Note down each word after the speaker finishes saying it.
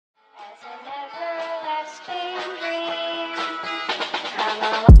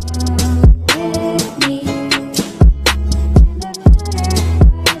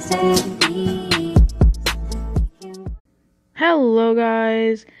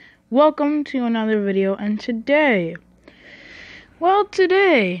welcome to another video, and today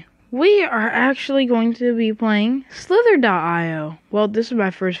we are actually going to be playing Slither.io. Well, this is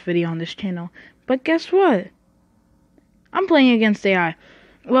my first video on this channel, but guess what? I'm playing against AI.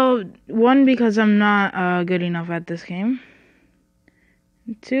 Well, one, because I'm not good enough at this game.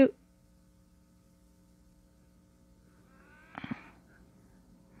 Two,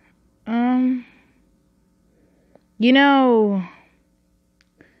 you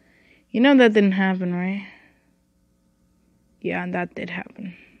know that didn't happen, right? Yeah, that did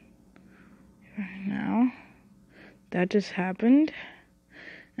happen. Right now, that just happened,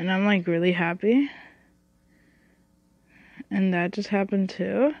 and I'm like really happy. And that just happened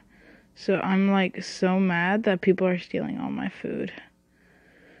too. So I'm like so mad that people are stealing all my food.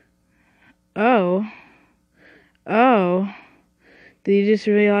 Oh. Did you just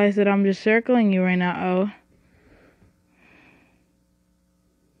realize that I'm just circling you right now?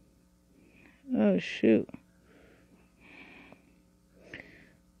 Oh shoot.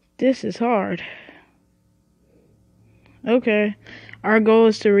 This is hard. Okay. Our goal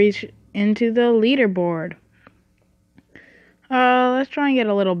is to reach into the leaderboard. Let's try and get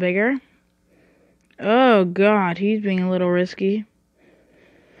a little bigger. Oh god, he's being a little risky.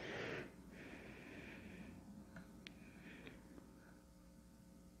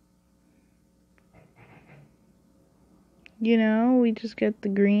 You know, we just get the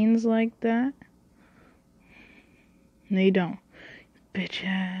greens like that. No, you don't. Bitch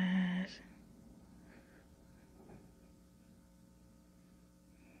ass.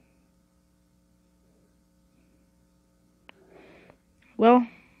 Well,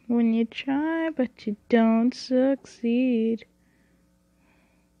 when you try but you don't succeed.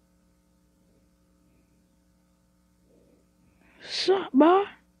 Sup, boy?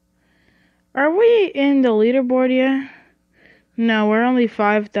 Are we in the leaderboard yet? No, we're only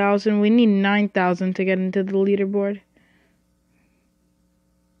 5,000. We need 9,000 to get into the leaderboard.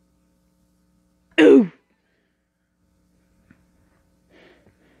 Ooh!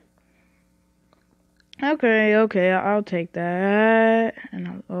 Okay, I'll take that. And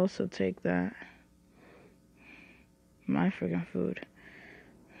I'll also take that. My freaking food.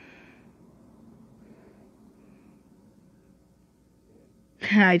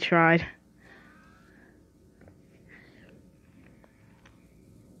 I tried.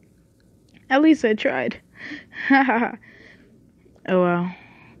 At least I tried. Haha. Oh well.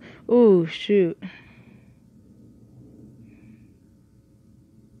 Ooh, shoot.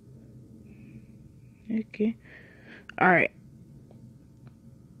 Okay. Alright.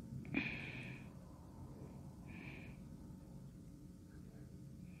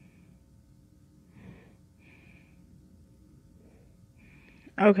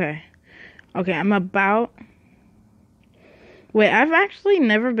 Okay, I'm about... Wait, I've actually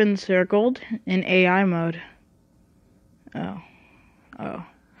never been circled in AI mode. Oh.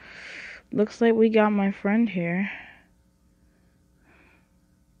 Looks like we got my friend here.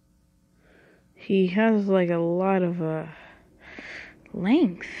 He has like a lot of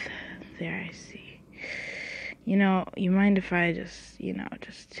length there, I see. You know, you mind if I just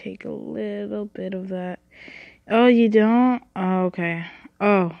take a little bit of that? Oh, you don't? Oh, okay.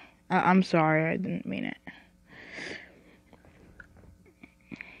 Oh, I'm sorry, I didn't mean it.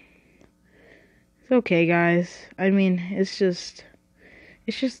 It's okay, guys. I mean, it's just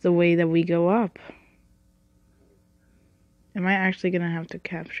the way that we go up. Am I actually gonna have to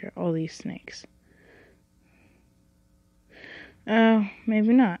capture all these snakes? Oh,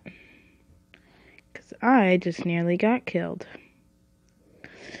 maybe not. 'Cause I just nearly got killed.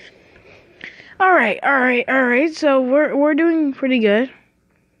 Alright, so we're doing pretty good.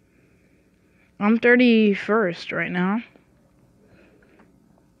 I'm 31st right now.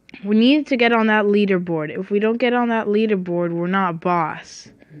 We need to get on that leaderboard. If we don't get on that leaderboard, we're not boss.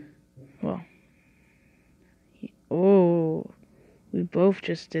 Well. Oh. We both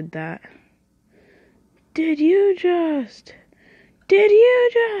just did that. Did you just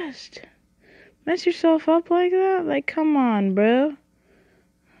mess yourself up like that? Like, come on, bro.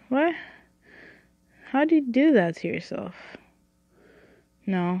 What? How'd you do that to yourself?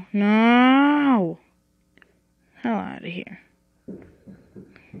 No. Hell out of here.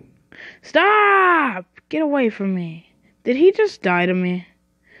 Stop! Get away from me. Did he just die to me?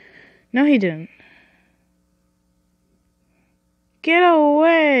 No, he didn't. Get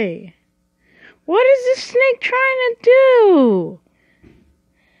away. What is this snake trying to do?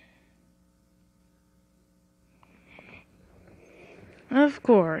 Of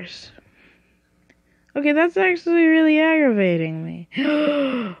course. Okay, that's actually really aggravating me.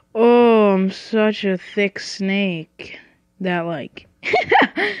 Oh, I'm such a thick snake that, like...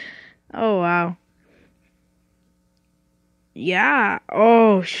 Oh, wow. Yeah.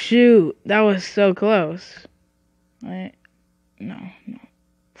 Oh, shoot. That was so close. Wait. No.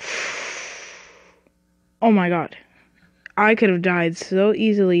 Oh, my God. I could have died so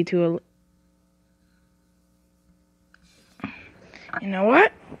easily to a... You know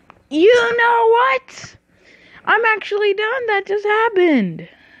what? You know what? I'm actually done. That just happened.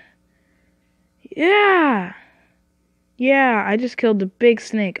 Yeah. Yeah, I just killed a big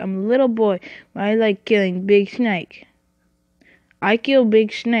snake. I'm a little boy. I like killing big snake. I kill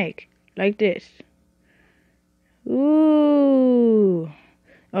big snake. Like this. Ooh.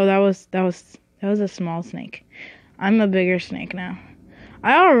 Oh, that was a small snake. I'm a bigger snake now.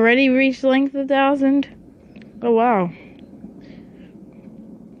 I already reached length 1,000. Oh, wow.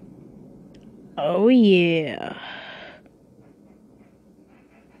 Oh, yeah.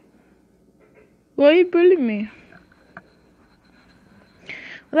 Why are you bullying me?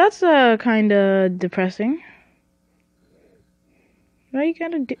 Well, that's kind of depressing. Why you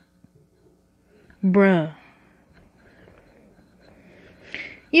gotta do... Bruh.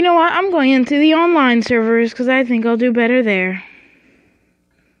 You know what? I'm going into the online servers because I think I'll do better there.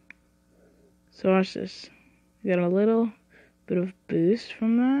 So watch this. We got a little bit of boost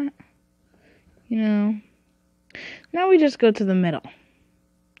from that. You know. Now we just go to the middle.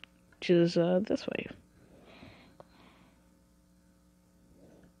 Which is this way.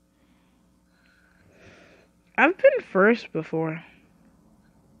 I've been first before.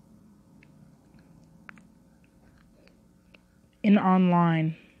 In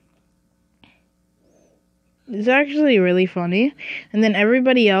online. It's actually really funny. And then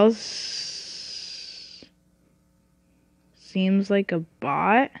everybody else seems like a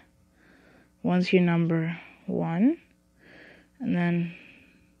bot once you're number 1. And then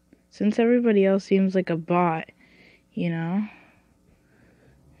since everybody else seems like a bot, you know,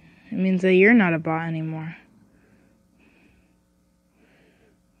 it means that you're not a bot anymore.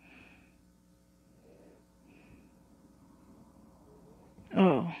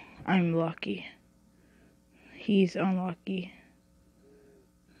 Oh, I'm lucky. He's unlucky.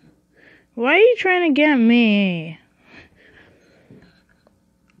 Why are you trying to get me?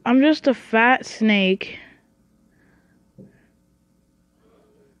 I'm just a fat snake.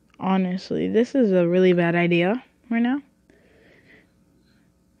 Honestly, this is a really bad idea right now.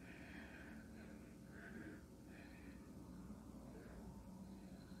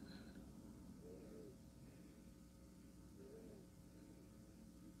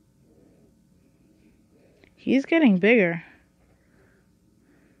 He's getting bigger.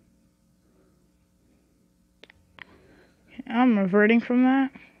 I'm reverting from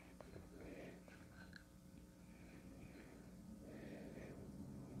that.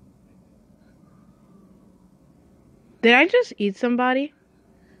 Did I just eat somebody?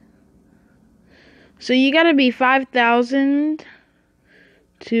 So you gotta be 5,000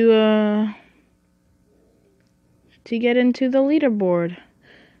 to get into the leaderboard.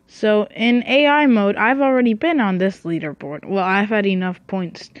 So in AI mode, I've already been on this leaderboard. Well, I've had enough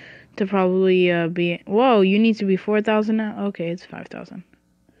points to probably be... Whoa, you need to be 4,000 now? Okay, it's 5,000.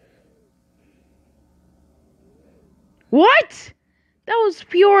 What? That was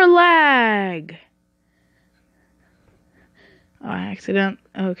pure lag. Oh, accident.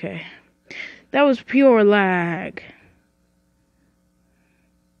 Okay. That was pure lag.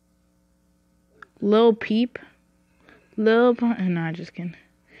 Lil Peep. No, I just kidding.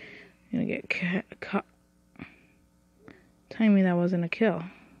 I'm gonna get caught. Telling me that wasn't a kill.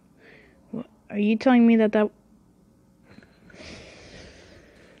 What, are you telling me that...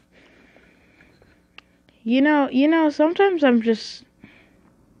 You know, sometimes I'm just...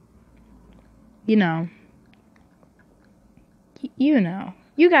 You know.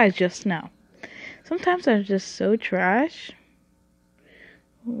 You guys just know. Sometimes I'm just so trash.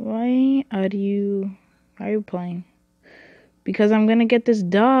 Why are you playing? Because I'm gonna get this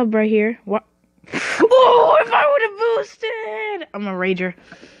dub right here. What? Oh, if I would have boosted! I'm a rager.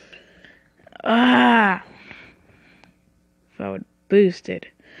 If I would have boosted.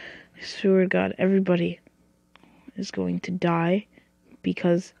 I swear to God, everybody is going to die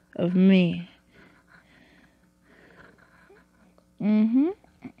because of me.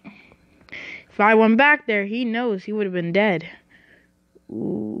 If I went back there, he knows he would have been dead.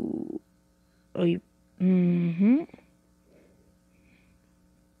 Ooh. Oh, you...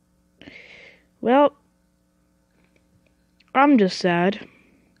 Well, I'm just sad.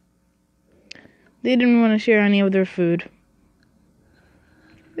 They didn't want to share any of their food.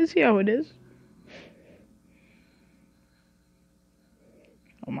 You see how it is?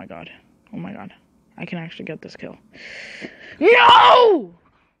 Oh my god. I can actually get this kill. No!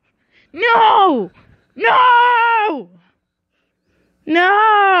 No! No!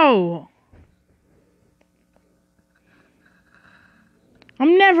 No!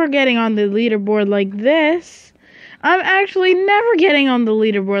 I'm never getting on the leaderboard like this. I'm actually never getting on the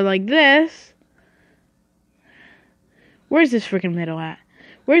leaderboard like this. Where's this freaking middle at?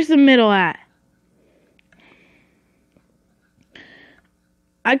 Where's the middle at?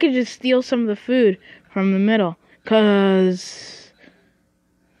 I could just steal some of the food from the middle. 'Cause...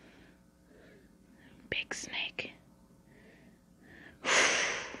 Big snake.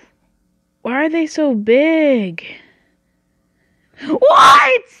 Why are they so big?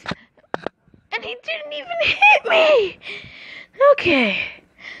 What? And he didn't even hit me! Okay.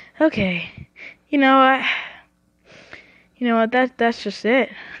 You know what? That's just it.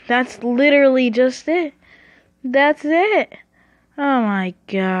 That's literally just it. That's it. Oh my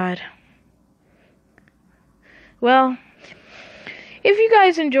god. Well, if you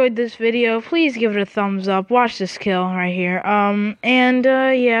guys enjoyed this video, please give it a thumbs up. Watch this kill right here.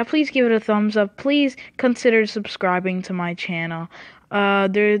 Yeah, please give it a thumbs up. Please consider subscribing to my channel.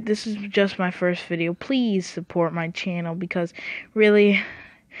 This is just my first video. Please support my channel because really,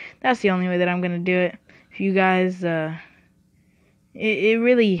 that's the only way that I'm gonna do it. If you guys, it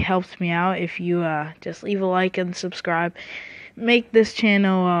really helps me out if you just leave a like and subscribe. Make this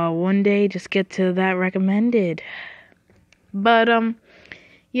channel one day just get to that recommended. But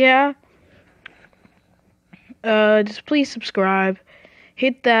yeah. Just please subscribe.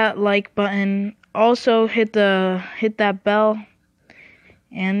 Hit that like button. Also hit that bell.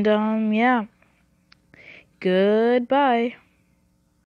 And yeah. Goodbye.